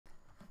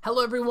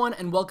Hello everyone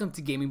and welcome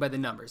to Gaming by the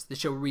Numbers, the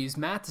show where we use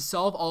math to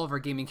solve all of our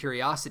gaming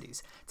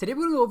curiosities. Today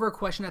we're going to go over a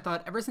question I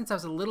thought ever since I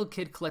was a little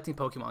kid collecting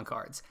Pokemon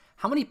cards.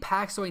 How many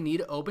packs do I need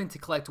to open to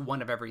collect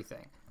one of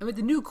everything? And with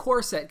the new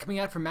core set coming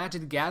out from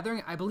Magic the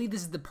Gathering, I believe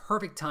this is the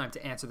perfect time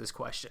to answer this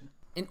question.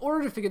 In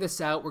order to figure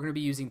this out, we're going to be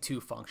using two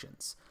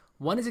functions.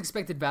 One is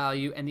expected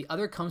value and the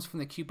other comes from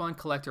the coupon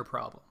collector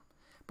problem.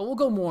 But we'll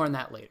go more on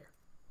that later.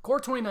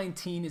 Core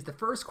 2019 is the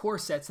first core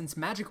set since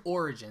Magic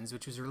Origins,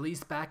 which was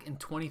released back in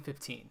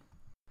 2015.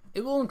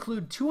 It will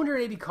include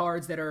 280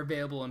 cards that are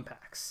available in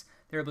packs.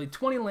 There will be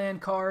 20 land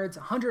cards,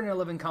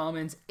 111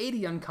 commons,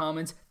 80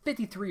 uncommons,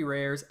 53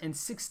 rares, and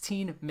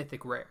 16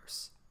 mythic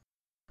rares.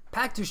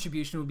 Pack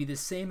distribution will be the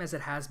same as it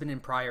has been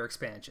in prior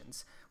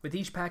expansions, with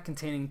each pack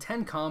containing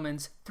 10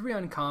 commons, 3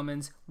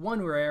 uncommons,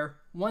 1 rare,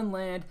 1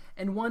 land,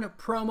 and 1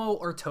 promo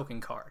or token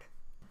card.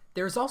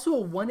 There is also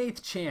a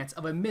 1/8 chance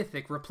of a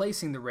mythic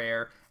replacing the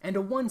rare, and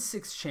a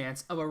 1/6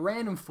 chance of a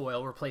random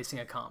foil replacing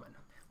a common.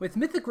 With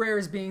mythic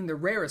rares being the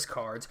rarest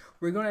cards,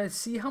 we're going to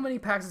see how many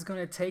packs it's going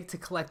to take to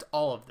collect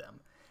all of them.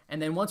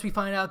 And then once we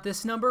find out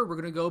this number, we're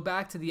going to go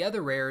back to the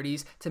other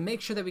rarities to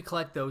make sure that we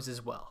collect those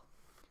as well.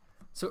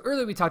 So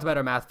earlier we talked about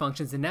our math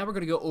functions, and now we're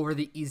going to go over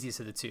the easiest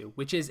of the two,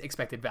 which is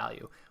expected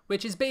value,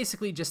 which is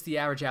basically just the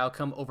average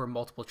outcome over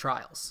multiple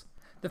trials.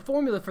 The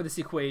formula for this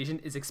equation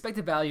is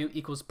expected value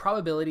equals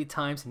probability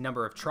times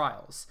number of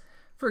trials.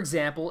 For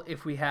example,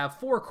 if we have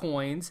 4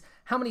 coins,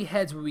 how many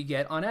heads will we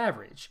get on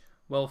average?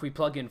 Well, if we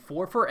plug in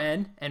 4 for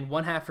N and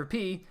 1/2 for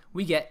P,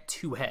 we get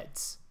 2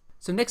 heads.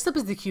 So next up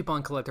is the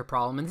coupon collector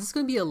problem, and this is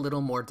going to be a little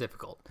more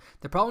difficult.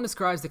 The problem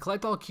describes the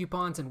collect all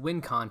coupons and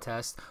win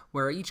contest,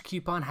 where each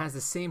coupon has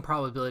the same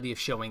probability of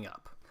showing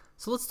up.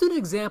 So let's do an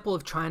example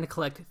of trying to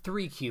collect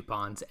 3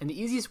 coupons, and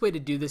the easiest way to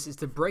do this is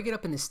to break it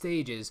up into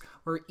stages,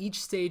 where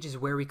each stage is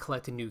where we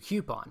collect a new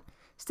coupon.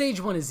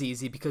 Stage 1 is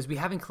easy because we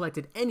haven't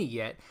collected any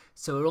yet,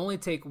 so it'll only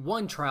take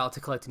 1 trial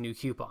to collect a new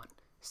coupon.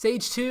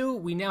 Stage 2,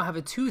 we now have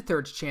a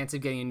 2/3 chance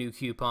of getting a new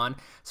coupon,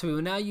 so we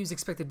will now use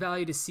expected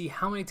value to see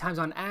how many times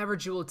on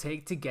average it will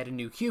take to get a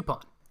new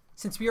coupon.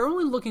 Since we are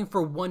only looking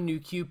for 1 new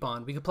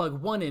coupon, we can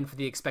plug 1 in for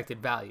the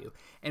expected value,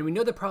 and we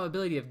know the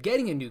probability of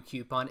getting a new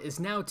coupon is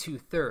now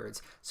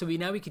 2/3, so we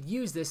could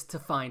use this to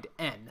find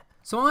N.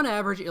 So on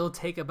average, it'll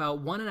take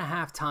about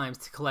 1.5 times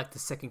to collect the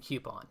second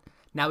coupon.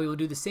 Now we will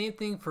do the same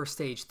thing for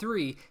stage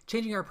 3,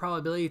 changing our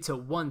probability to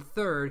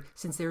 1/3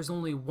 since there's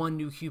only 1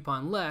 new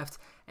coupon left,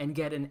 and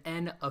get an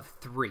N of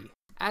 3.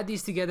 Add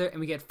these together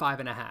and we get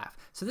 5.5.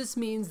 So this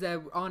means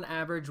that on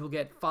average we'll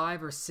get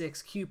 5 or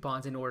 6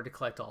 coupons in order to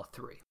collect all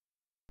 3.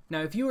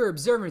 Now if you were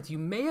observant, you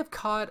may have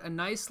caught a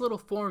nice little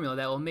formula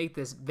that will make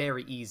this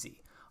very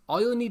easy. All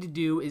you'll need to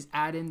do is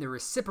add in the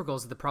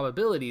reciprocals of the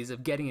probabilities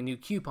of getting a new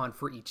coupon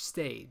for each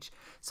stage.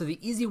 So the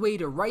easy way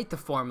to write the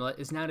formula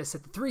is now to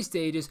set the 3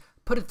 stages,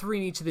 put a 3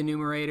 in each of the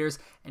numerators,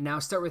 and now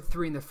start with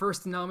 3 in the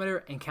first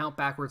denominator and count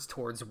backwards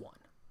towards 1.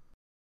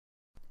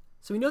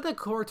 So we know that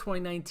Core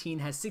 2019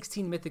 has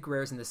 16 mythic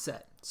rares in the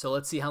set, so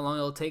let's see how long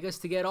it'll take us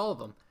to get all of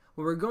them.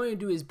 What we're going to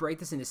do is break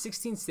this into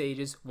 16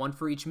 stages, 1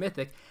 for each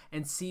mythic,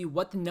 and see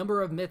what the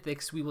number of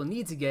mythics we will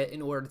need to get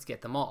in order to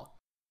get them all.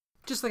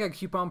 Just like our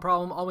coupon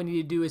problem, all we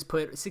need to do is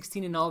put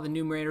 16 in all the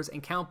numerators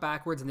and count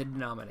backwards in the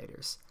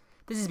denominators.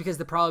 This is because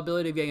the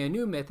probability of getting a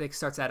new mythic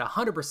starts at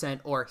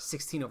 100%, or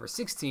 16 over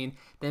 16,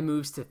 then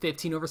moves to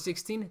 15 over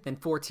 16, then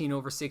 14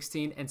 over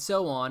 16, and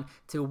so on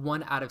to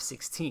 1 out of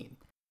 16.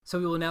 So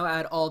we will now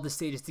add all the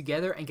stages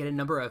together and get a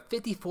number of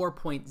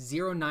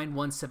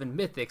 54.0917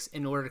 mythics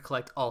in order to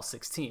collect all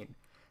 16.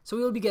 So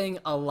we will be getting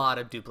a lot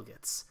of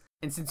duplicates.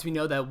 And since we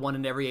know that 1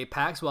 in every 8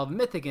 packs will have a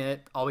mythic in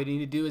it, all we need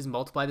to do is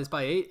multiply this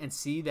by 8 and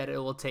see that it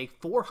will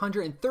take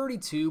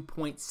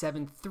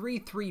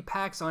 432.733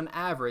 packs on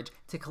average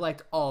to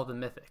collect all the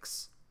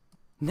mythics.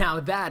 Now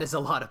that is a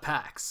lot of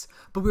packs.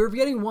 But we were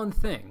forgetting one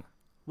thing.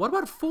 What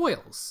about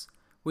foils?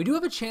 We do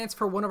have a chance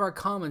for one of our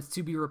commons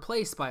to be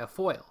replaced by a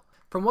foil.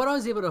 From what I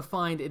was able to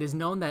find, it is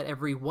known that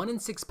every 1 in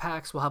 6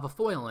 packs will have a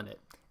foil in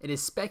it. It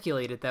is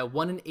speculated that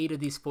 1 in 8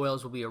 of these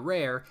foils will be a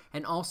rare,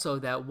 and also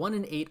that 1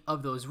 in 8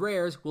 of those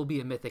rares will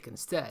be a mythic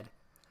instead.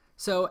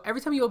 So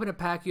every time you open a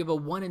pack, you have a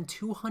 1 in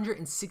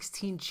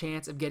 216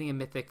 chance of getting a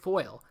mythic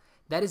foil.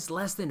 That is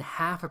less than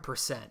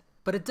 0.5%.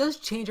 But it does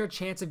change our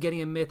chance of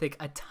getting a mythic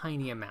a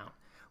tiny amount.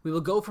 We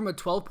will go from a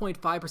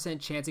 12.5%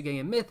 chance of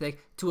getting a mythic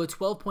to a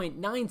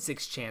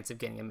 12.96% chance of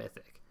getting a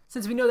mythic.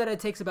 Since we know that it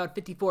takes about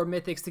 54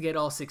 mythics to get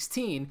all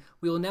 16,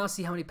 we will now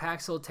see how many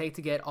packs it will take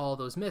to get all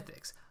those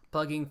mythics.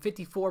 Plugging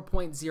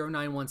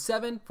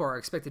 54.0917 for our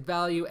expected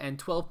value and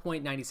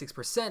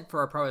 12.96%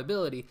 for our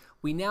probability,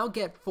 we now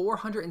get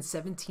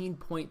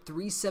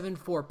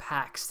 417.374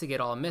 packs to get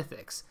all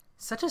mythics.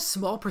 Such a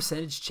small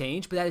percentage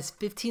change, but that is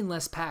 15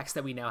 less packs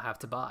that we now have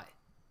to buy.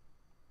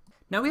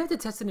 Now we have to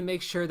test it to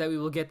make sure that we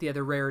will get the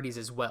other rarities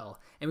as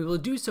well, and we will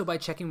do so by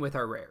checking with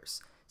our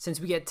rares. Since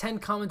we get 10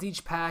 commons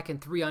each pack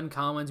and 3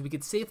 uncommons, we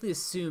could safely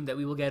assume that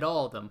we will get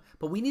all of them,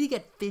 but we need to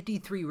get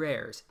 53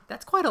 rares.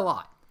 That's quite a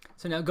lot.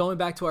 So now going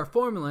back to our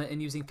formula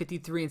and using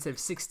 53 instead of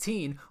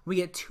 16, we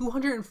get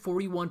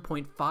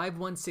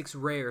 241.516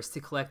 rares to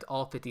collect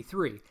all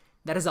 53.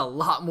 That is a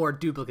lot more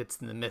duplicates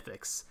than the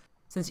mythics.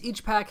 Since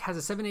each pack has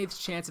a 7/8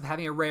 chance of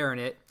having a rare in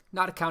it,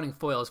 not accounting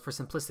foils for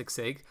simplistic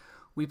sake,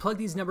 we plug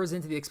these numbers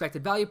into the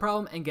expected value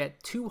problem and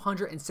get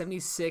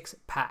 276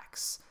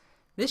 packs.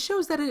 This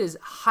shows that it is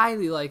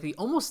highly likely,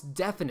 almost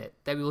definite,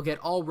 that we will get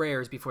all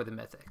rares before the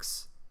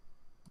mythics.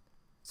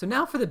 So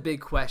now for the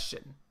big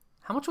question.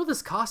 How much will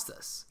this cost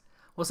us?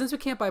 Well, since we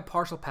can't buy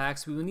partial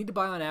packs, we will need to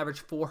buy on average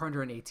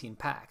 418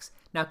 packs.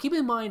 Now keep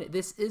in mind,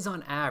 this is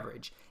on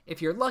average.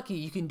 If you're lucky,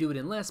 you can do it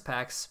in less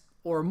packs,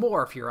 or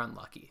more if you're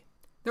unlucky.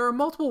 There are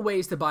multiple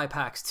ways to buy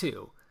packs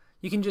too.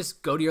 You can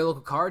just go to your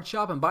local card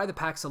shop and buy the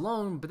packs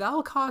alone, but that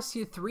will cost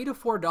you $3 to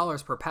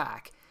 $4 per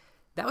pack.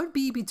 That would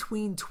be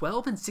between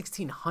 $1,200 and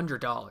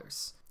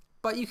 $1,600.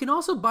 But you can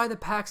also buy the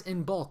packs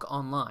in bulk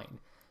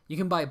online. You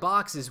can buy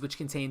boxes which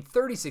contain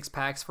 36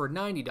 packs for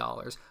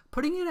 $90,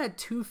 putting it at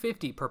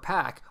 $250 per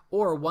pack,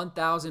 or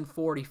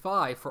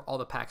 $1,045 for all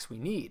the packs we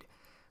need.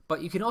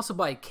 But you can also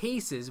buy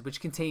cases which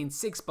contain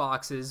 6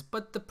 boxes,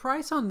 but the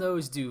price on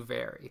those do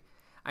vary.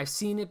 I've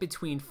seen it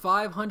between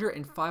 $500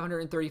 and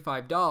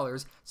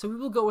 $535, so we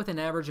will go with an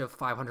average of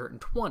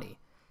 $520.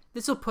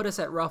 This will put us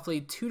at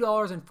roughly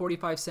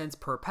 $2.45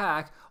 per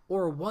pack,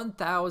 or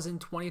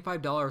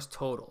 $1,025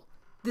 total.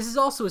 This is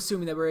also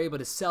assuming that we're able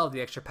to sell the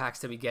extra packs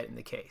that we get in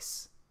the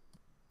case.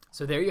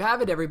 So there you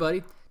have it,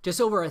 everybody. Just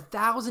over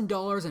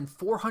 $1,000 and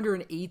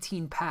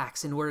 418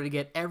 packs in order to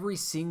get every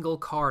single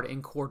card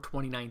in Core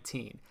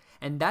 2019.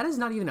 And that is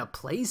not even a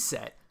play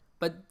set,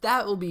 but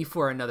that will be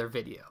for another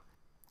video.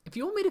 If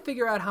you want me to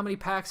figure out how many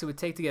packs it would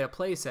take to get a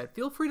play set,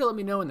 feel free to let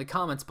me know in the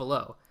comments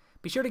below.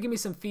 Be sure to give me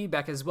some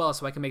feedback as well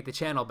so I can make the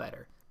channel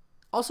better.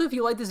 Also, if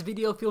you like this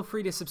video, feel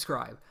free to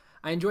subscribe.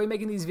 I enjoy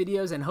making these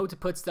videos and hope to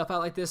put stuff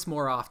out like this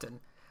more often.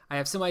 I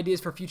have some ideas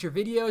for future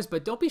videos,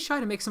 but don't be shy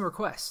to make some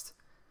requests.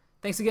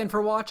 Thanks again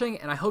for watching,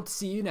 and I hope to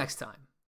see you next time.